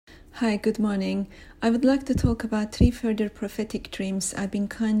Hi, good morning. I would like to talk about 3 further prophetic dreams I've been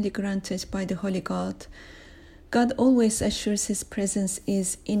kindly granted by the Holy God. God always assures His presence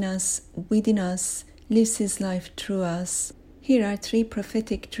is in us, within us, lives His life through us. Here are 3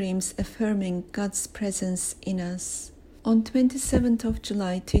 prophetic dreams affirming God's presence in us. On 27th of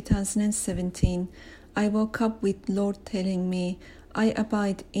July 2017, I woke up with Lord telling me, I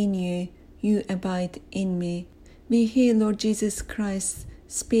abide in you, you abide in me. We hear Lord Jesus Christ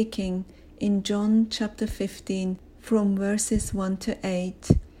speaking in John chapter 15 from verses 1 to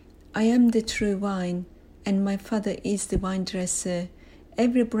 8. I am the true vine, and my Father is the vine dresser.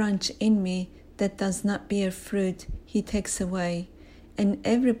 Every branch in me that does not bear fruit, He takes away, and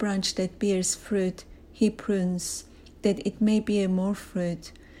every branch that bears fruit, He prunes, that it may bear more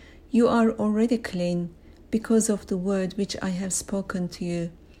fruit. You are already clean, because of the word which I have spoken to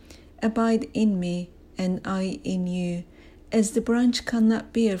you. Abide in me, and I in you. As the branch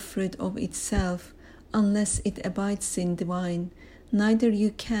cannot bear fruit of itself unless it abides in the vine, neither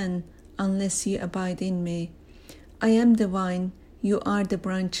you can unless you abide in me. I am the vine, you are the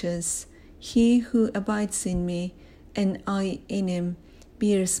branches. He who abides in me, and I in him,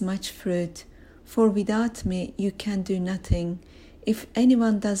 bears much fruit. For without me you can do nothing. If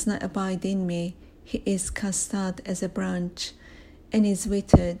anyone does not abide in me, he is cast out as a branch, and is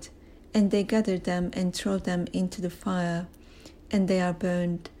withered, and they gather them and throw them into the fire, and they are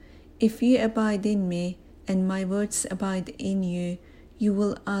burned. If you abide in me, and my words abide in you, you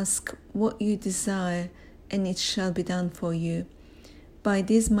will ask what you desire, and it shall be done for you. By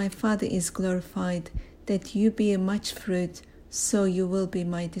this my Father is glorified, that you bear much fruit, so you will be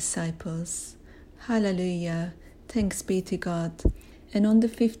my disciples. Hallelujah. Thanks be to God. And on the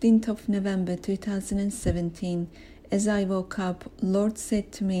 15th of November 2017, as I woke up, Lord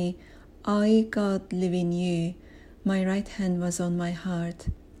said to me, I, God, live in you. My right hand was on my heart.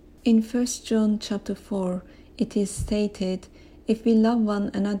 In 1 John chapter 4, it is stated, if we love one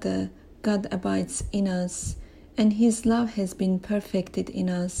another, God abides in us, and His love has been perfected in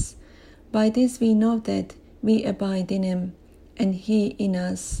us. By this we know that we abide in Him, and He in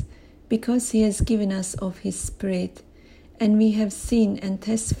us, because He has given us of His Spirit. And we have seen and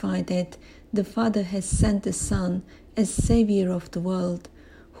testified that the Father has sent the Son as Savior of the world.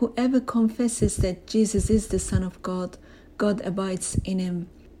 Whoever confesses that Jesus is the Son of God, God abides in him.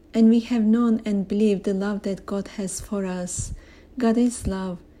 And we have known and believed the love that God has for us. God is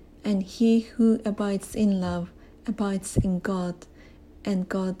love, and he who abides in love abides in God, and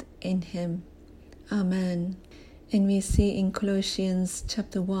God in him. Amen. And we see in Colossians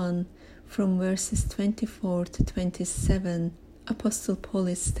chapter 1, from verses 24 to 27, Apostle Paul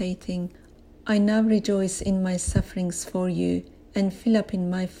is stating, I now rejoice in my sufferings for you, and fill up in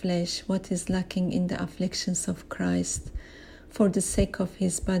my flesh what is lacking in the afflictions of Christ, for the sake of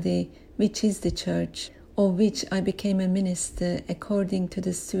his body, which is the church, of which I became a minister according to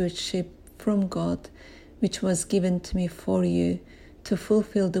the stewardship from God, which was given to me for you, to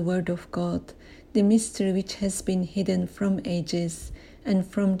fulfill the word of God, the mystery which has been hidden from ages and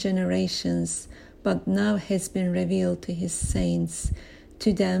from generations, but now has been revealed to his saints.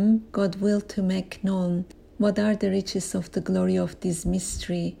 To them God willed to make known what are the riches of the glory of this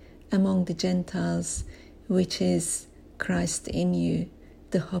mystery among the Gentiles, which is Christ in you,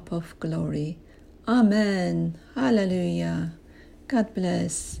 the hope of glory. Amen. Hallelujah. God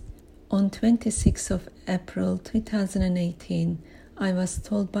bless. On 26th of April 2018, I was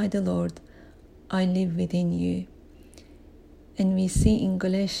told by the Lord, I live within you. And we see in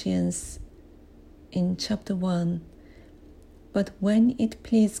Galatians in chapter 1, but when it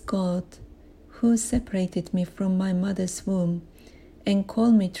pleased God, who separated me from my mother's womb, and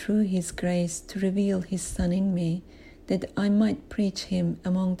called me through his grace to reveal his Son in me, that I might preach him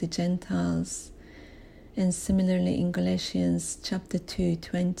among the Gentiles. And similarly in Galatians chapter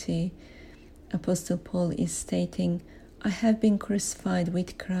 2:20, Apostle Paul is stating, I have been crucified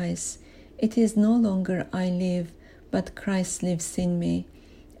with Christ. It is no longer I live, but Christ lives in me.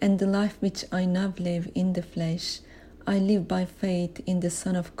 And the life which I now live in the flesh, I live by faith in the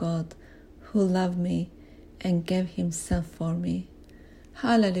Son of God, who loved me and gave himself for me.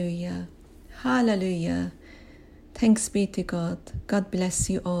 Hallelujah. Hallelujah. Thanks be to God. God bless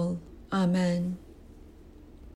you all. Amen.